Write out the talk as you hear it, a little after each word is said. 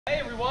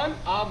everyone,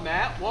 I'm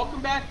Matt.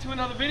 Welcome back to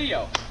another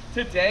video.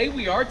 Today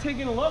we are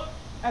taking a look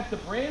at the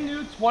brand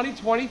new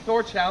 2020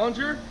 Thor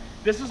Challenger.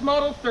 This is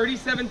model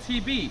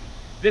 37TB.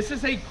 This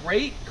is a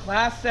great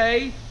Class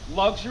A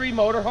luxury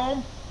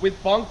motorhome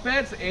with bunk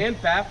beds and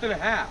bath and a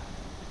half.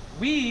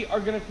 We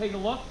are going to take a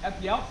look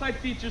at the outside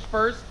features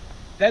first,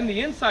 then the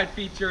inside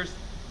features,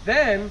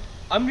 then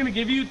I'm going to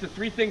give you the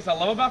 3 things I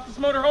love about this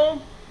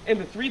motorhome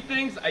and the 3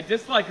 things I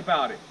dislike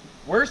about it.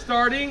 We're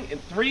starting in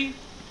 3,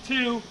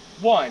 2,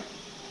 1.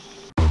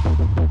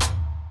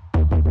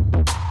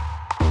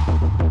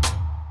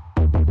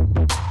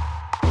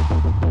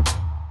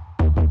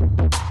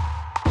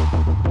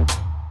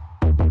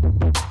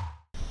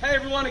 Hey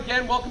everyone,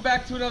 again, welcome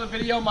back to another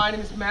video. My name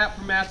is Matt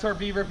from Matt's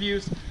RV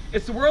Reviews.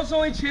 It's the world's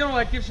only channel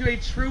that gives you a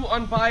true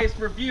unbiased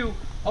review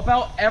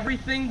about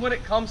everything when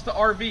it comes to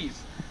RVs.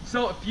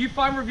 So if you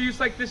find reviews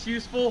like this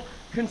useful,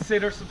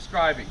 consider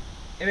subscribing.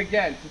 And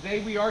again,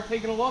 today we are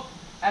taking a look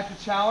at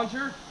the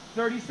Challenger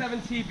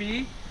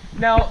 37TB.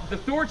 Now, the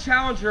Thor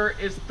Challenger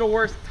is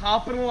Thor's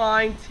top of the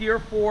line Tier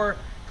 4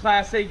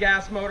 Class A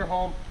gas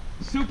motorhome.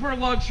 Super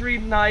luxury,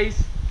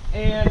 nice,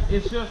 and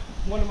it's just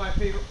one of my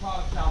favorite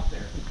products out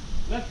there.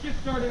 Let's get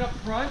started up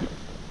front.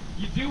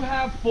 You do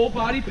have full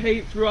body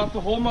paint throughout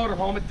the whole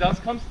motorhome. It does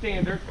come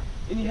standard.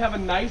 And you have a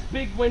nice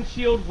big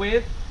windshield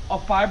with a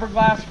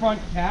fiberglass front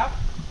cap.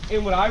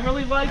 And what I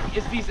really like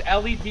is these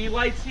LED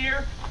lights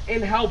here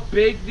and how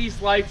big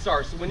these lights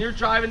are. So when you're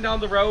driving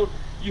down the road,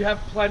 you have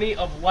plenty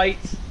of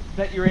lights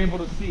that you're able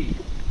to see.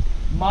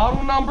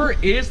 Model number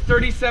is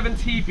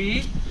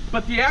 37TB,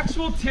 but the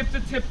actual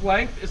tip-to-tip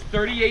length is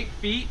 38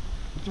 feet,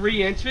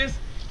 3 inches.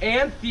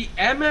 And the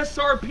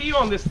MSRP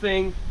on this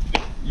thing,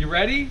 you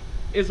ready,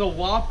 is a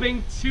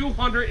whopping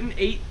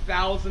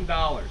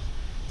 $208,000.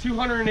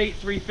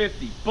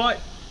 $208,350. But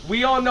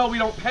we all know we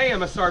don't pay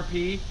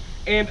MSRP,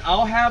 and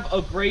I'll have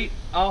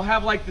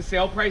like the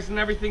sale price and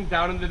everything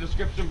down in the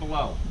description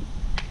below.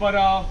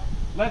 But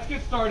let's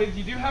get started.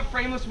 You do have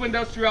frameless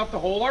windows throughout the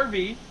whole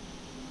RV.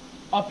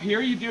 Up here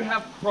you do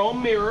have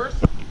chrome mirrors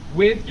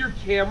with your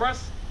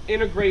cameras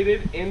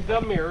integrated in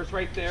the mirrors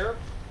right there.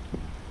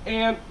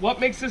 And what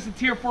makes this a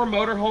Tier 4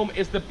 motorhome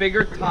is the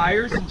bigger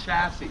tires and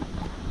chassis.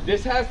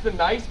 This has the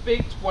nice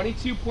big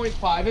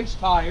 22.5 inch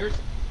tires,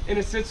 and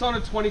it sits on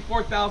a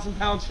 24,000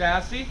 pound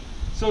chassis.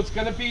 So it's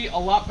going to be a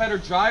lot better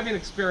driving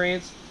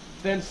experience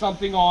than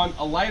something on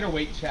a lighter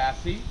weight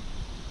chassis.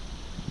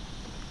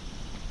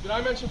 Did I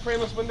mention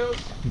frameless windows?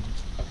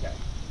 Okay.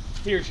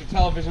 Here's your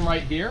television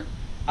right here.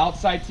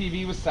 Outside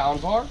TV with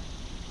soundbar.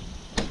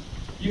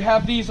 You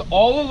have these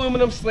all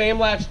aluminum slam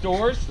latch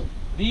doors.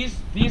 These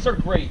are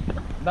great.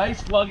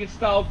 Nice luggage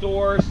style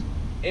doors.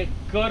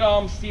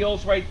 Good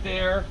seals right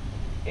there.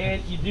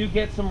 And you do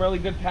get some really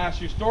good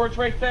passenger storage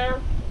right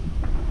there.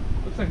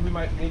 Looks like we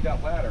might need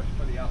that ladder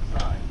for the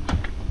outside.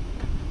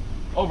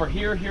 Over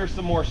here, here's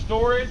some more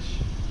storage.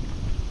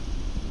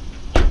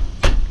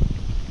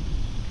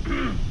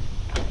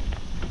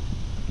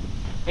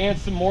 And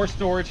some more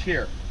storage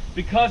here.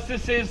 Because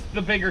this is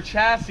the bigger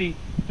chassis,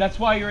 that's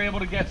why you're able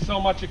to get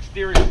so much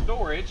exterior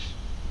storage.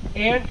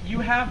 And you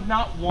have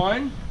not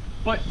 1,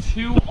 but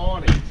 2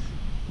 awnings.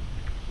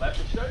 Let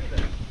me show you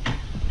this.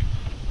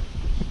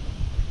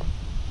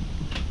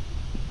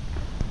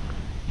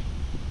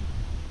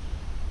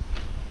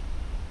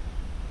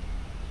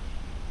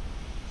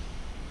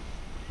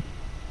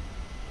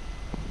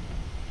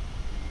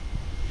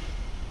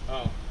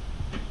 Oh.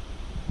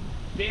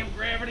 Damn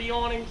gravity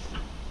awnings.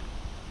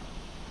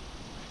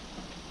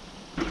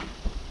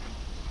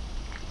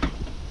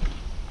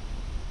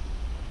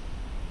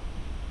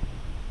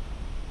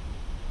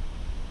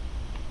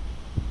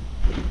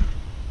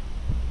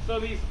 So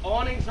these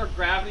awnings are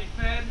gravity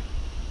fed.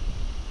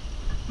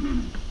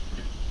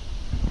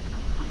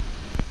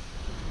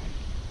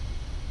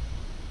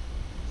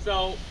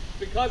 So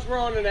because we're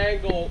on an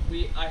angle,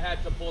 I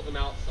had to pull them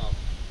out some.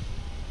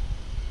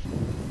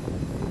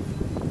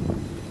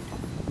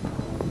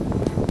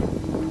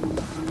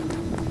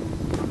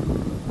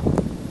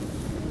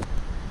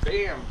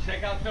 Bam,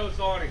 check out those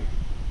awnings.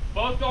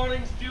 Both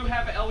awnings do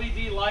have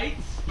LED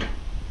lights,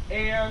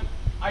 and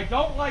I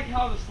don't like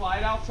how the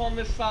slide out's on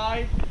this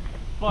side.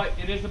 But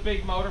it is a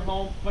big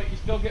motorhome, but you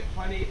still get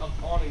plenty of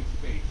awning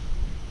space.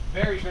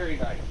 Very, very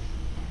nice.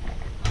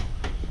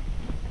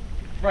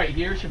 Right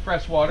here's your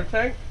fresh water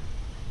tank.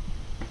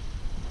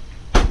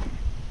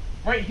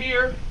 Right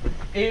here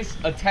is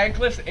a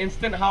tankless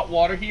instant hot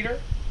water heater.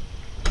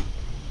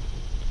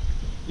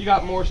 You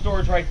got more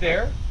storage right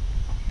there.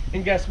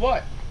 And guess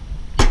what?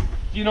 Do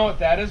you know what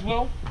that is,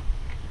 Will?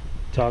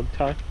 Dog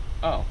tie.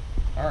 Oh,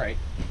 all right.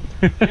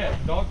 Yeah,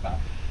 dog tie.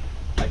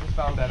 I just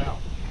found that out.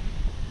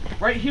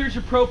 Right here's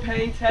your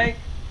propane tank.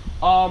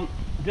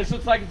 This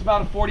looks like it's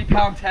about a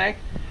 40-pound tank.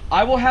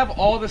 I will have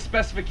all the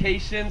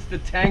specifications, the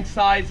tank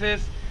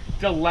sizes,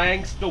 the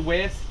lengths, the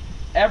widths,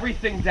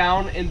 everything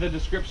down in the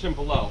description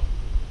below.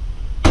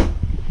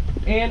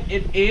 And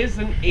it is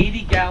an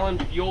 80-gallon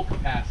fuel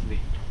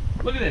capacity.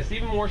 Look at this,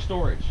 even more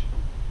storage.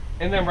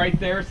 And then right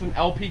there is an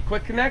LP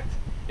quick connect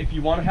if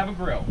you want to have a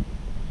grill.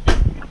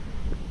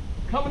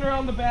 coming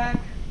around the back,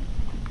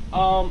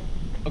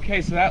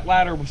 okay, so that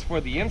ladder was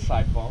for the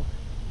inside bunk.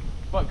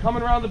 But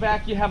coming around the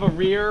back, you have a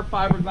rear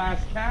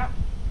fiberglass cap,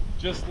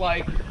 just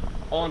like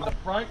on the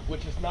front,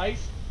 which is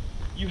nice.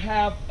 You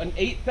have an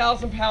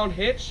 8,000 pound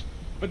hitch,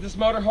 but this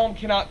motorhome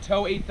cannot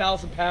tow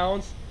 8,000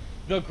 pounds.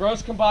 The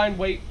gross combined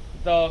weight,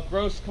 the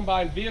gross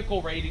combined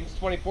vehicle rating is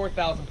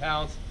 24,000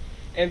 pounds,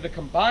 and the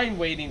combined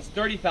weighting is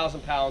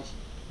 30,000 pounds.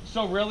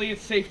 So really,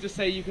 it's safe to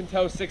say you can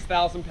tow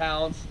 6,000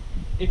 pounds.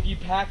 If you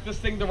pack this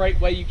thing the right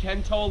way, you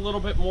can tow a little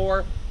bit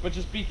more, but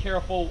just be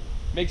careful.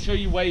 Make sure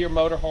you weigh your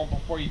motorhome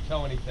before you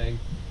tow anything.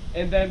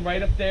 And then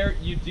right up there,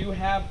 you do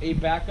have a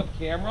backup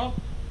camera.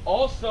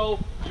 Also,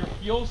 your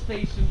fuel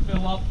station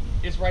fill up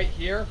is right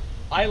here.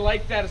 I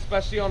like that,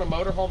 especially on a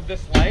motorhome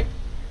this length,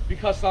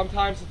 because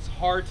sometimes it's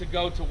hard to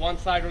go to one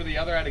side or the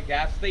other at a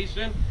gas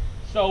station.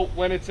 So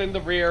when it's in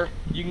the rear,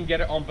 you can get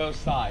it on both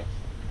sides.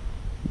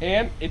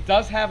 And it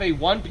does have a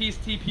one-piece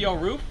TPO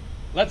roof.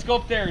 Let's go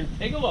up there and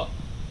take a look.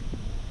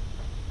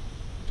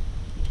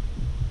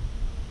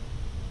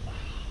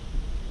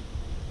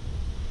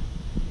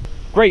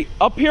 Great,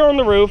 up here on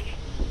the roof,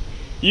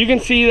 you can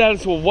see that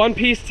it's a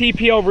one-piece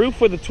TPO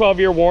roof with a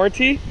 12-year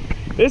warranty.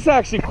 This is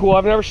actually cool,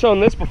 I've never shown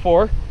this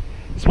before.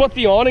 It's what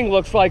the awning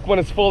looks like when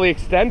it's fully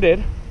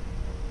extended.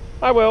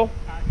 I will.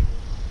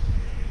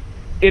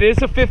 It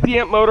is a 50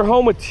 amp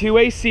motorhome with 2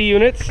 AC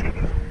units.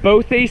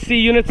 Both AC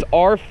units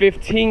are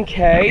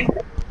 15K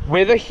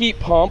with a heat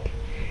pump.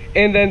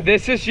 And then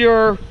this is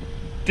your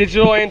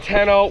digital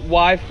antenna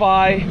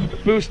Wi-Fi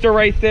booster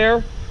right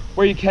there,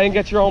 where you can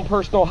get your own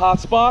personal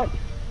hotspot.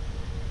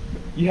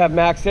 You have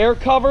max air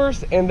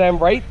covers, and then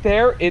right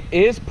there, it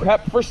is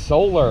prepped for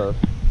solar.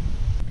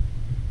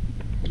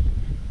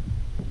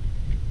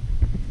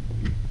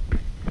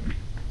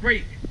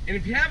 Great, and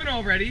if you haven't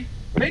already,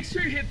 make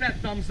sure you hit that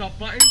thumbs up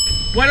button.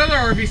 What other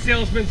RV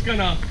salesman's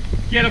gonna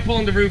get up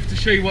on the roof to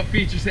show you what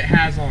features it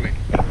has on it?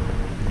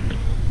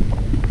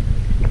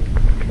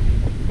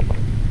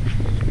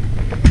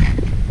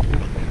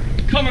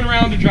 Coming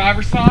around the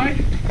driver's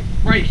side,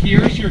 right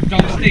here is your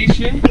dump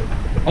station.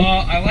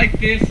 I like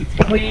this, it's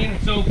clean,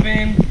 it's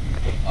open.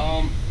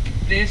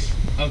 This,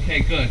 okay,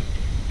 good.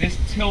 This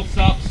tilts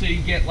up so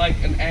you get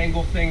like an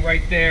angle thing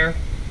right there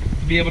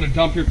to be able to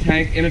dump your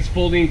tank, and it's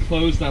fully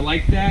enclosed. I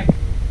like that.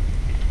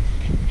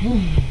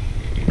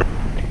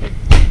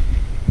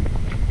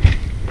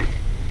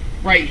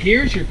 Right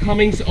here's your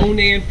Cummins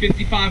Onan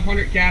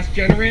 5500 gas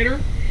generator,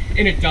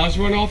 and it does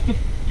run off the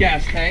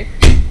gas tank.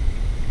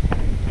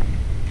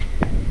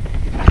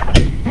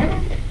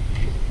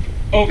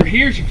 Over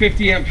here's your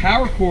 50 amp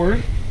power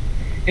cord,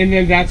 and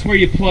then that's where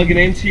you plug it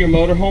into your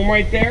motorhome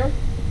right there.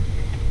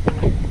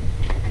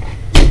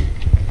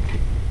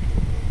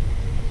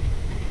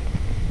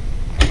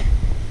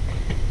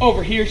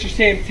 Over here's your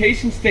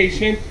sanitation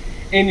station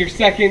and your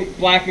second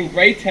black and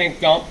gray tank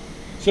dump.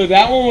 So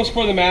that one was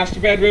for the master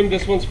bedroom,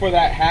 this one's for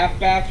that half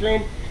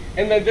bathroom.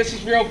 And then this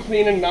is real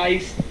clean and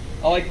nice.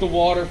 I like the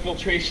water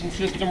filtration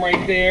system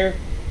right there.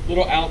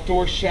 Little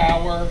outdoor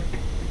shower,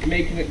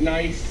 making it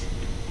nice.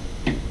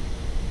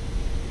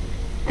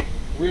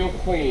 Real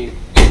clean.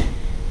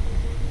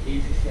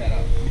 Easy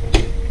setup.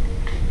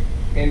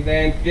 And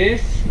then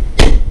this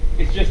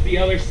is just the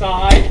other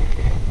side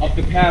of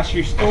the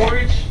pass-through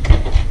storage.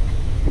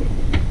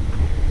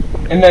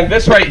 And then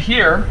this right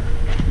here,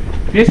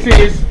 this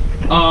is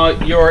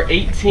your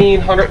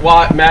 1800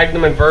 watt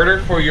Magnum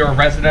inverter for your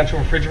residential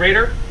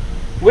refrigerator,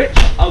 which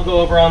I'll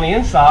go over on the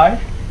inside.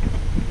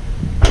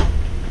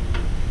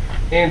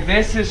 And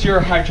this is your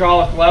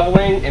hydraulic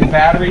leveling and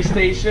battery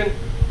station.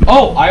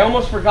 Oh, I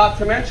almost forgot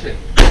to mention,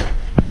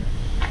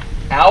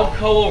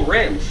 Alcoa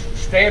rims,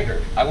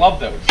 standard. I love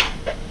those.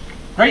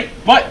 Great,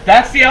 but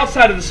that's the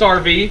outside of this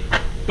RV,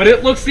 but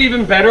it looks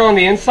even better on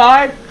the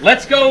inside.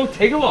 Let's go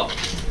take a look.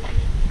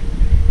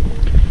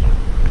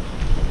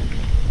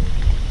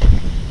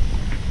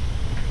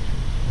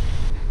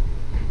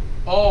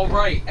 All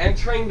right,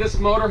 entering this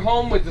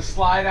motorhome with the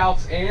slide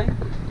outs in,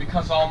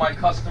 because all my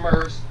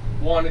customers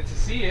wanted to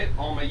see it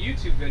on my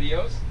YouTube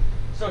videos.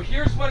 So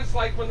here's what it's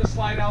like when the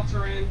slide outs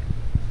are in.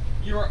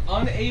 You're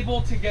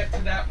unable to get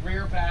to that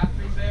rear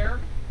bathroom there,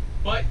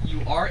 but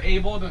you are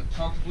able to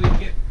comfortably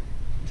get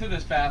to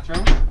this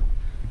bathroom.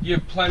 You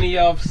have plenty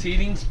of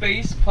seating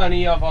space,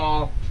 plenty of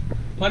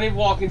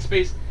walking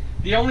space.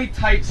 The only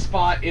tight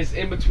spot is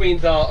in between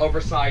the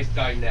oversized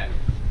dinette.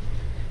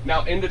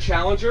 Now in the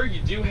Challenger,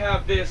 you do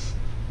have this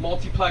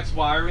multiplex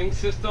wiring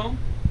system,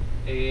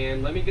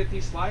 and let me get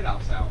these slide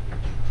outs out.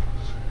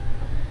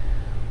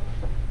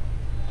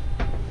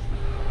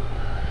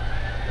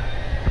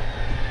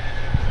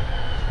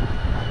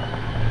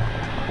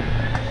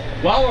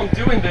 While I'm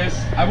doing this,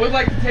 I would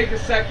like to take a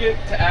second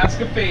to ask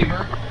a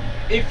favor.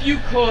 If you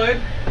could,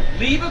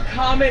 leave a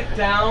comment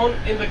down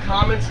in the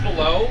comments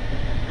below.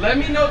 Let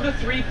me know the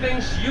 3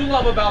 things you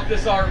love about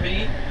this RV,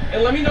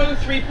 and let me know the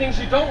 3 things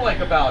you don't like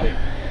about it.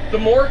 The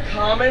more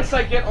comments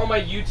I get on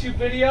my YouTube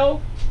video,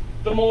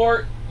 the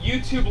more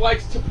YouTube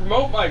likes to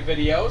promote my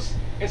videos,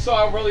 and so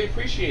I really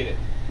appreciate it.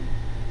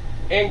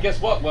 And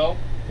guess what, Will?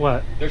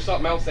 What? There's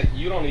something else that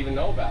you don't even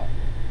know about.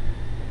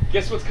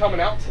 Guess what's coming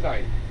out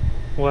tonight?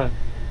 What?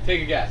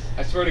 Take a guess.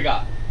 I swear to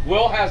God.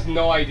 Will has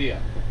no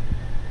idea.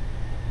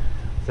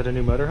 Is it a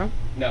new motorhome?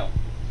 No.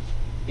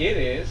 It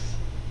is.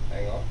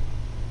 Hang on.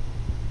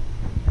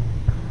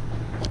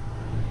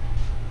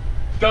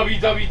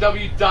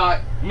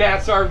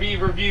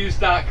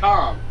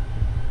 www.matsrvreviews.com.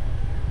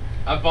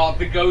 I bought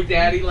the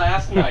GoDaddy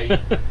last night.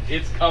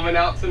 It's coming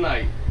out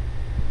tonight.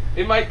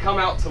 It might come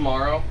out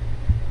tomorrow.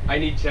 I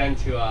need Jen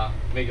to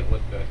make it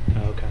look good.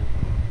 Okay.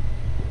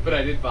 But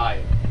I did buy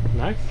it.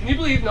 Nice. Can you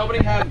believe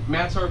nobody had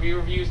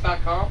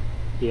matsrvreviews.com?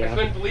 Yeah. I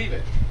couldn't believe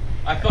it.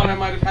 I thought I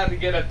might have had to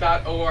get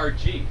a .org.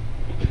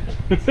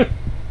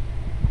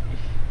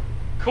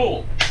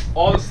 Cool.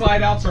 All the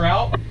slide outs are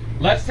out.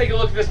 Let's take a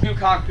look at this new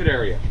cockpit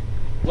area.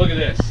 Look at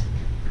this.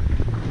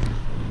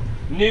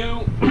 New,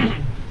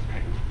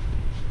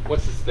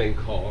 what's this thing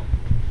called?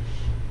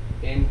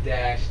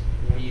 In-dash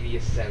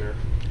Media Center.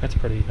 That's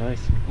pretty nice.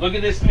 Look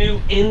at this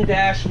new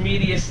in-dash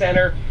Media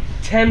Center,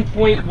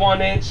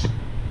 10.1 inch,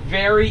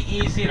 very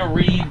easy to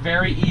read,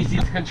 very easy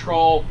to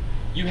control.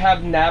 You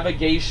have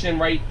navigation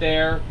right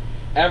there,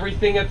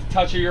 everything at the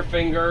touch of your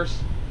fingers.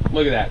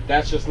 Look at that,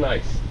 that's just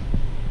nice.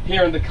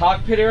 Here in the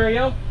cockpit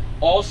area,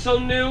 also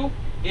new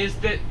is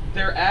that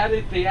they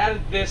added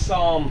this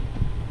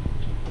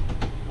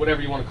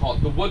whatever you want to call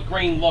it, the wood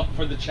grain look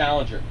for the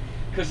Challenger,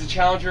 because the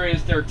Challenger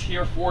is their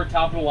tier 4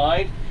 top of the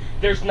line.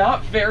 There's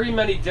not very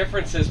many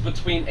differences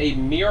between a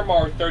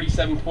Miramar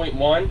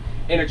 37.1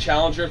 and a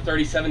Challenger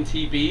 37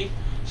 TB,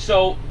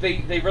 so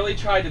they really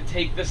tried to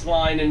take this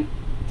line and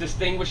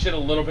distinguish it a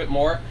little bit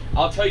more.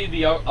 I'll tell you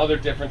the other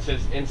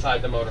differences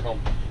inside the motorhome,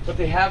 but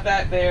they have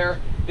that there.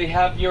 They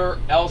have your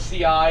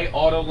LCI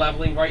auto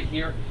leveling right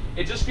here.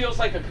 It just feels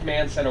like a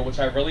command center, which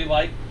I really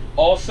like.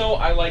 Also,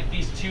 I like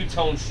these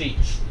two-tone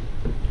seats.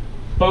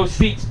 Both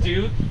seats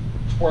do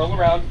twirl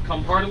around,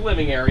 become part of the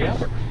living area.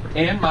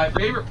 And my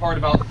favorite part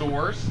about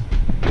Thors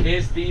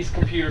is these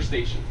computer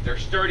stations. They're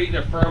sturdy,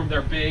 they're firm,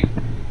 they're big,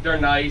 they're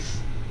nice.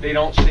 They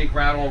don't shake,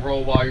 rattle, and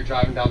roll while you're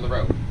driving down the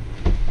road.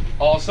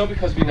 Also,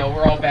 because we know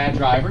we're all bad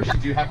drivers, you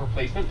do have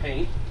replacement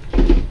paint.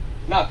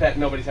 Not that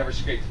nobody's ever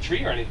scraped a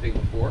tree or anything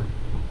before.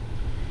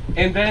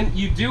 And then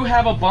you do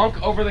have a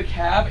bunk over the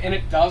cab, and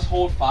it does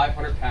hold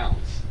 500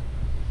 pounds.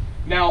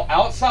 Now,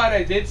 outside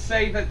I did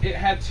say that it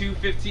had two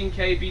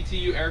 15K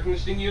BTU air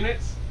conditioning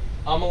units.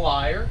 I'm a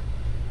liar.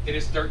 It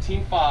is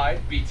 13.5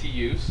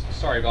 BTUs.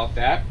 Sorry about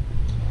that.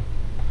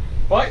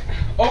 But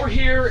over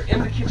here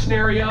in the kitchen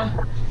area,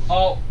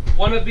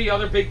 one of the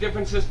other big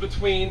differences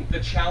between the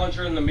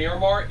Challenger and the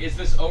Miramar is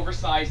this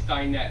oversized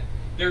dinette.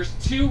 There's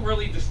two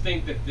really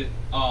distinctive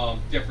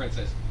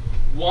differences.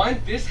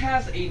 One, this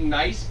has a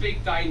nice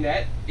big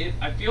dinette.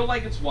 I feel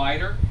like it's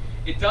wider.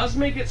 It does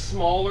make it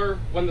smaller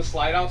when the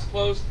slide out's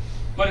closed,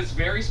 but it's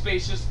very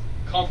spacious,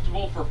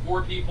 comfortable for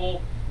 4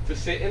 people to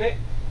sit in it.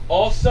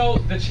 Also,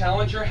 the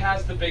Challenger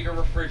has the bigger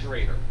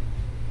refrigerator.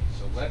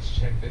 So let's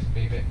check this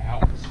baby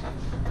out.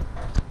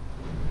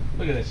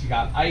 Look at this, you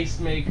got ice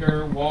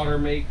maker, water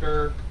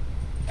maker,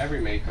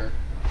 every maker.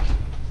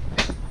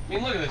 I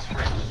mean, look at this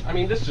fridge. I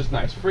mean, this is just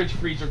nice. Fridge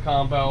freezer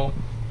combo.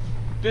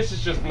 This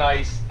is just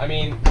nice. I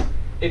mean,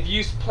 if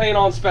you plan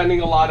on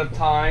spending a lot of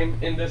time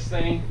in this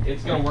thing,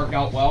 it's gonna work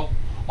out well.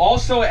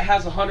 Also, it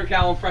has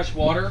 100-gallon fresh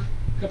water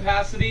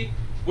capacity,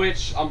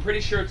 which I'm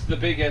pretty sure it's the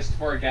biggest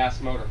for a gas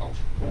motorhome.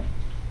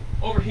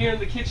 Over here in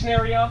the kitchen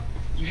area,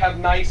 you have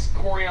nice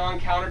Corian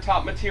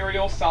countertop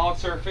material, solid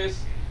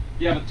surface.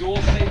 You have a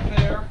dual sink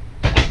there.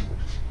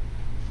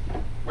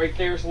 Right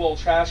there's a little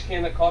trash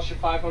can that costs you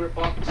 500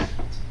 bucks.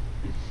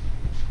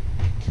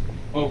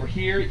 Over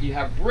here, you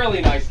have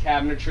really nice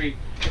cabinetry,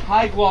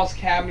 high gloss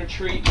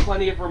cabinetry,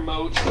 plenty of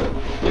remotes.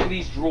 Look at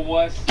these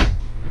drawers.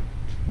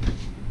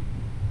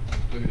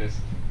 Look at this.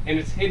 And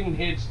it's hidden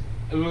hinged.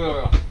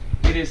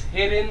 It is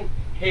hidden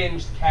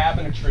hinged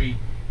cabinetry.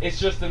 It's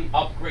just an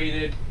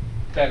upgraded,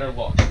 better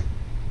look.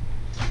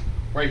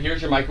 Right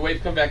here's your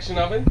microwave convection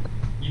oven.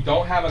 You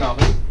don't have an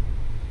oven,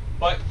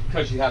 but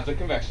because you have the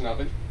convection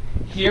oven.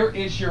 Here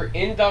is your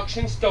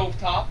induction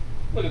stovetop.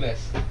 Look at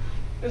this.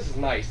 This is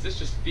nice. This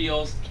just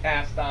feels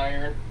cast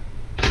iron.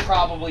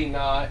 Probably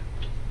not,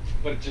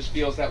 but it just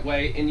feels that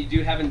way. And you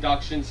do have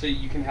induction, so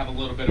you can have a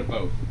little bit of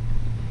both.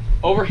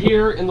 Over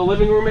here in the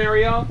living room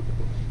area,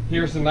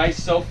 here's a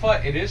nice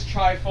sofa. It is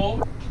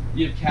trifold.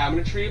 You have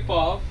cabinetry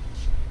above.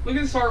 Look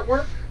at this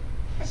artwork.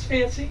 That's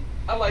fancy.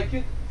 I like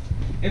it.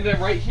 And then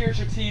right here's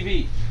your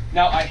TV.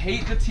 Now, I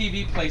hate the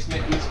TV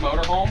placement in this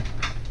motorhome.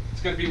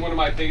 It's going to be one of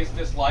my biggest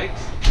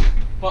dislikes.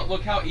 But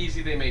look how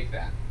easy they make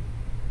that.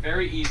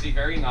 Very easy,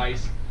 very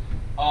nice.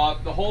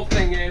 The whole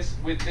thing is,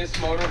 with this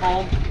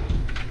motorhome,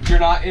 you're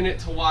not in it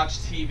to watch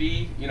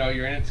TV. You know,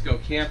 you're in it to go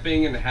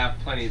camping and to have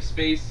plenty of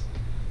space.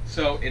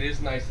 So it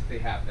is nice that they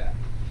have that.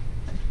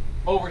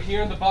 Over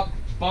here in the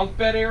bunk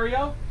bed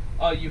area,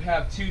 you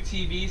have 2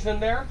 TVs in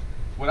there.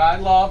 What I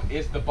love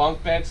is the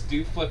bunk beds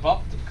do flip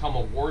up to become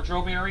a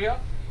wardrobe area.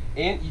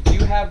 And you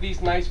do have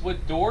these nice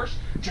wood doors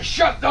to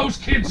shut those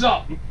kids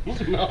up.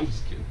 No, I'm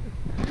just kidding.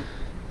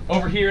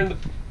 Over here in the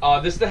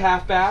This is the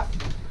half bath.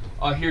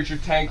 Here's your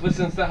tankless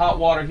instant hot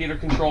water heater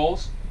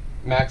controls,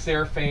 max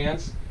air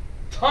fans,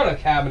 ton of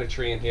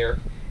cabinetry in here,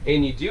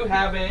 and you do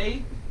have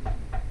a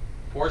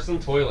porcelain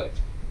toilet.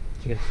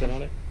 You can sit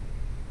on it?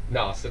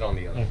 No, I'll sit on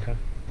the other. Okay.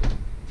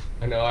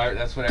 I know,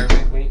 that's what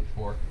everybody's waiting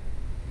for.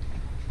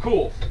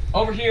 Cool.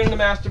 Over here in the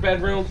master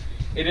bedroom,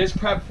 it is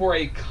prepped for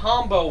a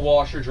combo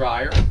washer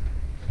dryer.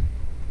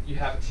 You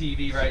have a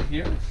TV right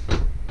here.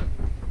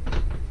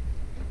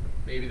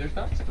 Maybe there's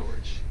not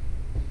storage.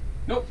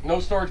 Nope, no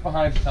storage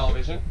behind the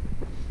television.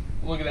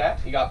 Look at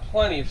that, you got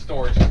plenty of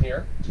storage in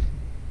here.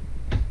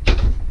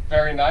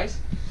 Very nice.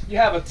 You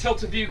have a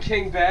tilt-a-view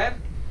king bed.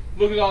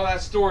 Look at all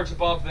that storage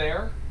above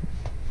there.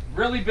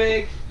 Really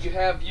big. You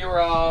have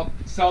your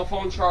cell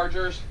phone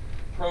chargers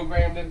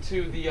programmed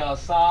into the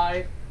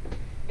side.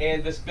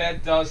 And this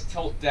bed does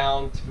tilt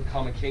down to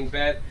become a king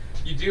bed.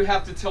 You do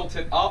have to tilt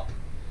it up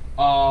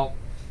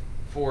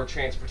for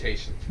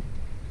transportation.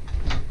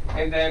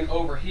 And then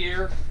over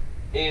here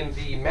in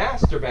the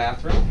master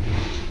bathroom,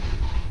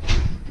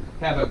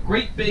 have a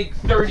great big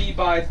 30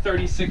 by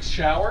 36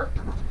 shower,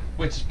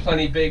 which is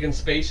plenty big and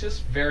spacious,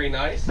 very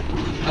nice.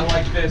 I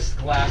like this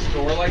glass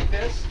door like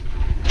this.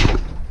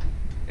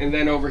 And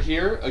then over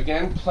here,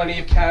 again, plenty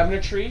of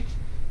cabinetry.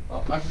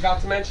 Oh, I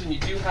forgot to mention, you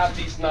do have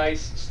these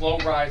nice slow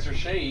riser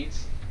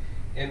shades.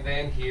 And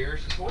then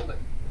here's the toilet.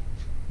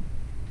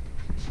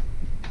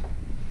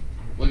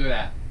 Look at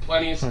that,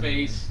 plenty of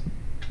space.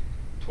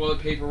 Toilet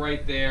paper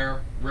right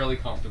there, really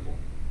comfortable.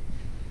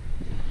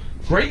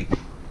 Great.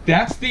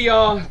 That's the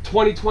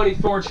 2020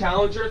 Thor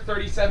Challenger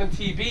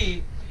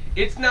 37TB.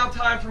 It's now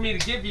time for me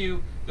to give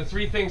you the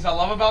 3 things I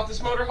love about this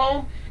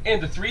motorhome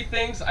and the 3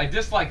 things I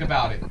dislike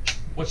about it.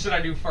 What should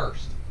I do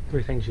first?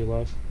 3 things you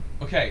love.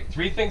 Okay,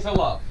 3 things I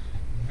love.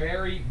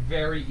 Very,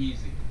 very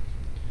easy.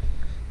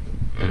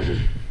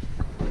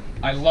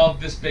 I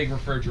love this big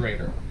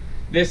refrigerator.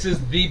 This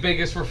is the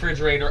biggest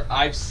refrigerator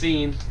I've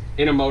seen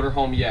in a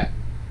motorhome yet.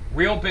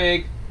 Real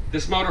big.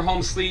 This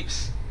motorhome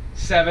sleeps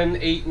 7,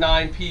 8,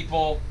 9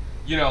 people.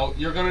 You know,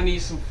 you're gonna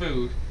need some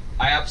food.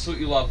 I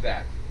absolutely love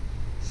that.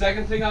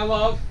 Second thing I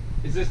love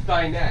is this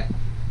dinette.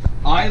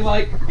 I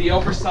like the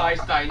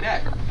oversized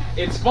dinette.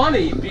 It's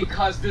funny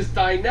because this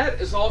dinette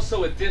is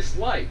also a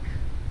dislike.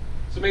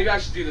 So maybe I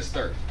should do this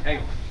third. Hang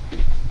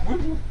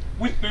on.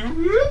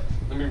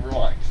 Let me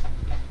rewind.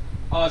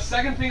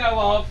 Second thing I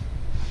love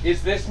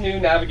is this new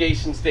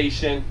navigation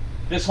station,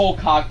 this whole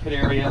cockpit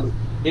area.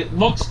 It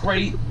looks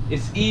great,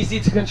 it's easy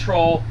to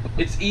control,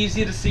 it's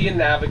easy to see and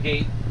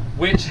navigate,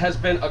 which has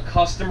been a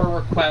customer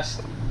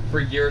request for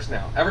years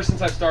now. Ever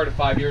since I started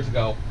 5 years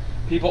ago,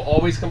 people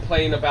always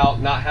complain about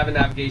not having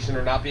navigation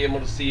or not being able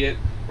to see it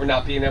or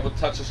not being able to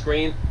touch the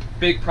screen.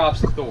 Big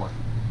props to Thor.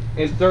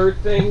 And third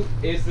thing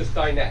is this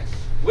dinette,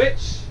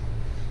 which,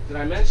 did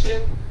I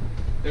mention,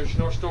 there's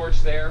no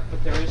storage there,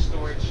 but there is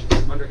storage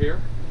under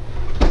here.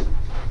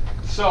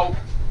 So,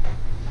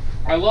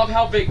 I love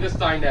how big this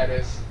dinette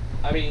is.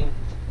 I mean,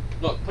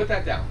 look, put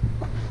that down.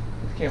 Put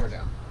the camera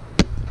down.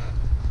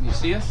 Can you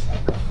see us?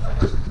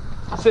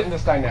 Sit in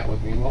this dinette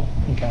with me, Will.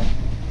 Okay.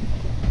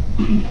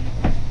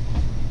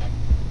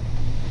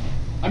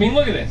 I mean,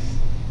 look at this.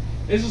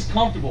 This is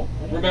comfortable.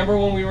 Remember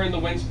when we were in the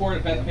Windsport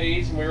at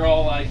Bethpage and we were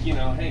all like, you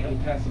know, hey, can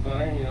you pass the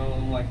butter? You know,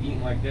 I'm like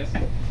eating like this.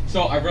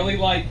 So I really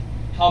like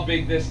how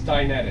big this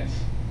dinette is.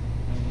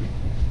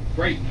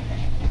 Great.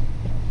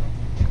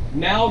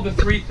 Now the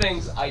 3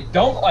 things I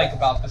don't like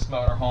about this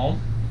motorhome.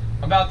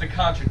 I'm about to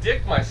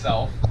contradict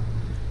myself.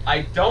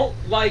 I don't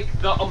like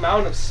the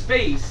amount of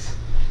space,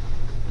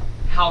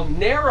 how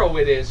narrow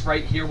it is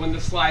right here when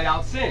the slide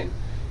out's in.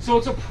 So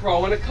it's a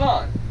pro and a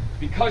con.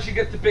 Because you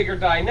get the bigger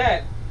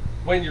dinette,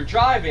 when you're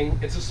driving,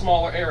 it's a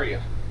smaller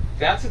area.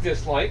 That's a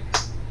dislike.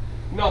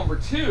 Number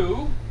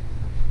 2,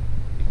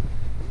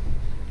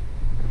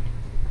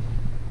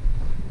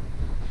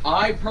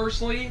 I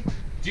personally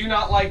do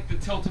not like the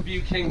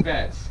tilt-a-view king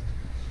beds.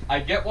 I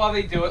get why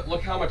they do it.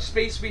 Look how much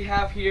space we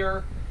have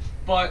here.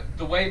 But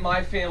the way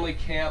my family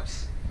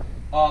camps,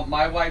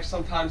 my wife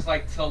sometimes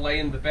likes to lay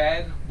in the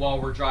bed while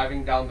we're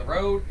driving down the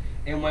road.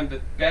 And when the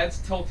bed's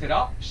tilted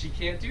up, she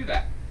can't do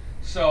that.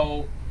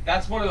 So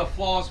that's one of the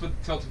flaws with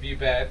the tilt-a-view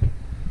bed.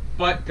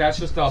 But that's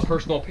just a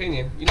personal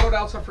opinion. You know what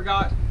else I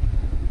forgot?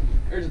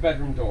 Here's a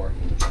bedroom door.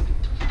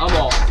 I'm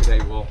off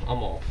today, Will.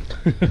 I'm off.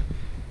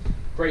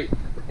 Great.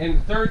 And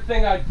the third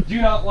thing I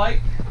do not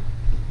like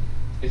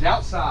is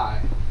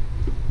outside.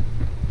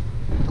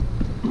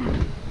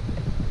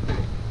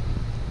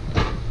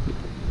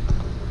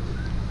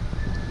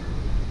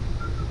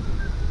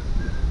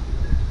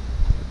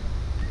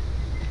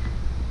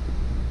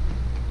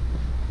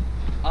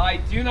 I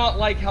do not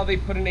like how they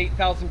put an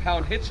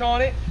 8,000-pound hitch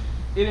on it.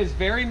 It is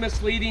very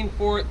misleading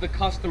for the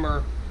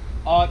customer.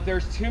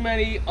 There's too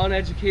many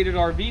uneducated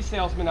RV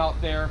salesmen out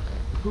there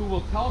who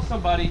will tell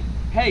somebody,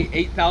 hey,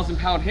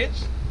 8,000-pound hitch,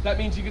 that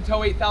means you can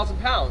tow 8,000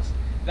 pounds.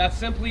 That's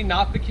simply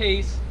not the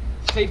case.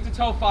 Safe to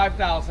tow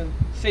 5,000,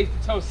 safe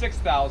to tow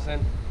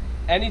 6,000.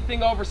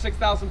 Anything over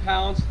 6,000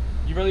 pounds,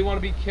 you really want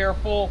to be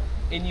careful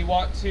and you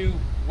want to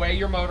weigh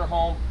your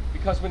motorhome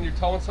because when you're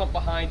towing something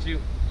behind you,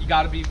 you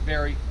got to be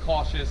very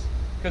cautious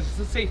because it's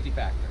a safety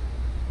factor.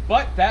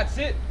 But that's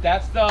it.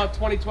 That's the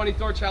 2020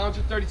 Thor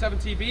Challenger 37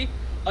 TB.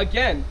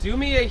 Again, do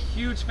me a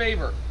huge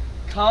favor.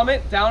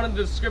 Comment down in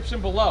the description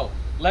below.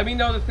 Let me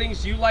know the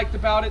things you liked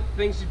about it,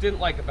 things you didn't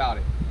like about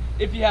it.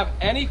 If you have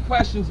any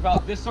questions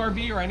about this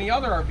RV or any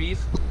other RVs,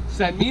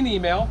 send me an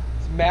email.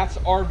 It's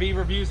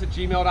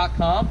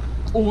mattsrvreviews@gmail.com,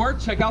 or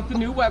check out the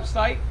new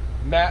website,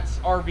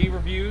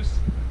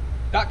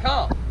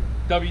 mattsrvreviews.com,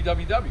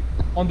 www,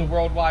 on the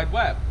World Wide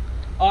Web.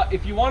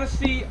 If you want to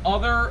see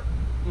other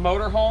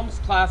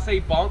motorhomes, Class A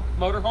bunk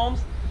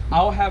motorhomes,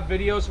 I'll have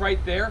videos right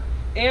there.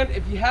 And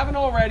if you haven't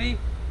already,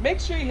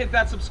 make sure you hit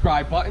that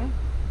subscribe button.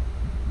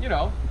 You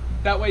know,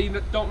 that way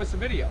you don't miss a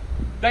video.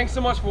 Thanks so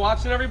much for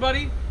watching,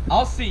 everybody.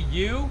 I'll see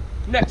you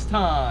next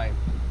time.